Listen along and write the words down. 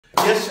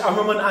Yes, I'm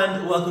Roman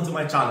and welcome to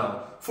my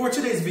channel. For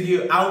today's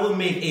video, I will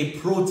make a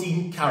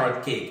protein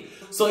carrot cake.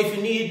 So if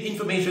you need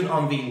information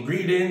on the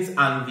ingredients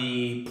and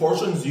the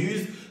portions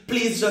used,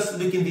 please just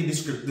look in the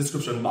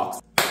description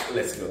box.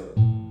 Let's go.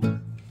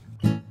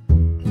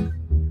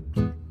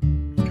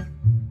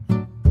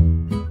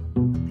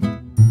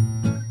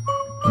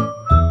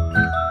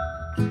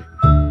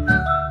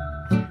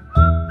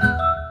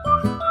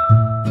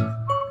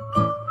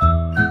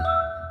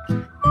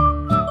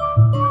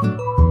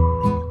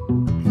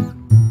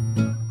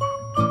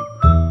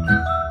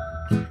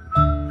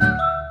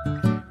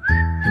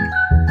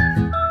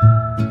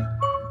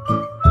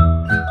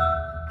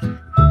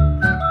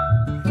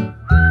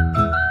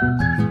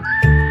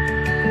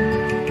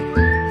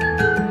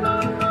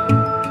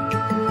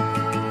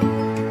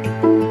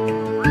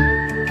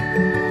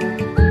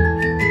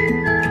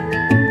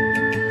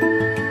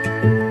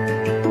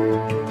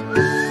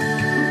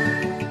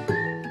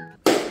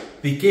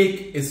 The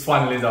cake is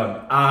finally done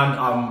and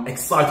I'm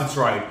excited to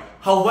try it.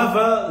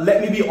 However,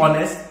 let me be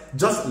honest,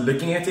 just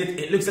looking at it,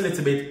 it looks a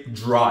little bit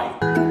dry.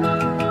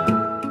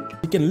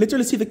 You can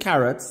literally see the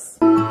carrots.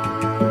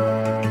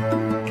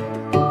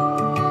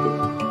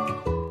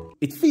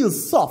 It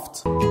feels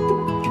soft.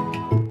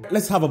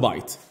 Let's have a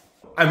bite.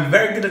 I'm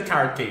very good at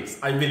carrot cakes,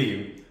 I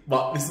believe,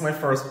 but this is my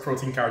first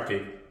protein carrot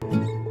cake.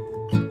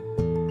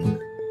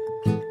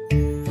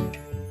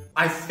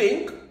 I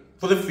think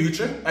for the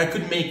future, I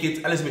could make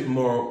it a little bit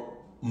more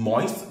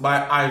moist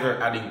by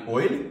either adding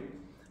oil,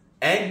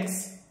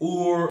 eggs,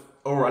 or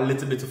a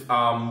little bit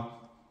of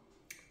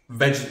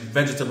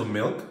vegetable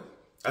milk.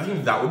 I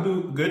think that would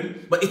be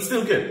good, but it's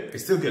still good.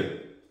 It's still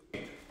good.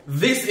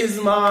 This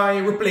is my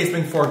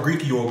replacement for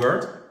Greek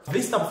yogurt.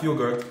 This type of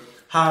yogurt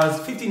has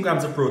 15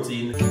 grams of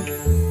protein.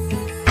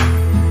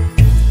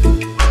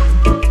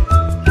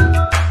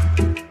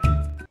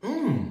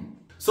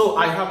 So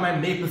I have my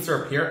maple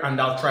syrup here, and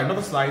I'll try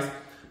another slice,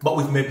 but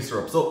with maple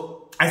syrup.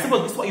 So I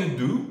suppose this is what you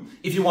do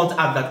if you want to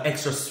add that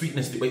extra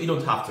sweetness to it, but you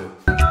don't have to.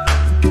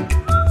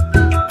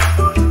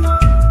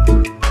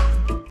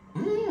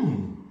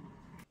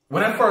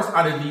 When I first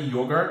added the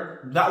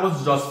yogurt, that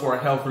was just for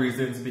health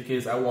reasons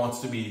because I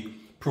want to be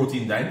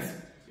protein dense.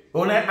 But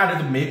when I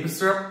added the maple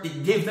syrup,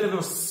 it gave that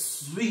little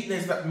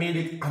sweetness that made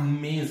it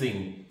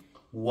amazing.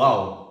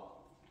 Wow,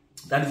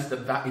 that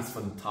is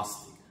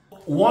fantastic.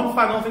 One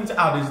final thing to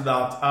add is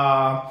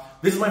that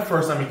this is my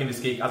first time making this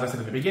cake, as I said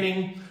in the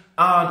beginning,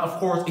 and of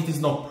course it is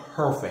not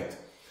perfect.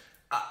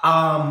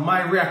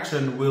 My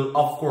reaction will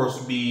of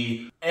course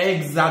be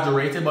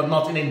exaggerated, but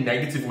not in a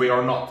negative way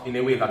or not in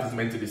a way that is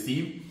meant to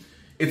deceive.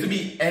 It will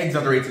be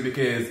exaggerated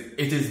because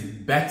it is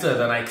better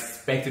than I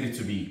expected it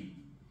to be.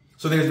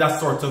 So there's that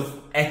sort of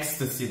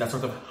ecstasy, that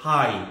sort of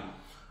high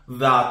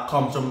that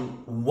comes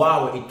from,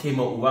 wow, it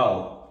came out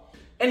well.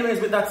 Anyways,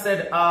 with that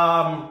said,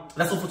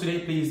 that's all for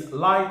today. Please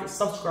like,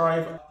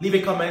 subscribe, leave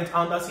a comment,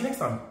 and I'll see you next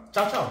time.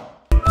 Ciao, ciao.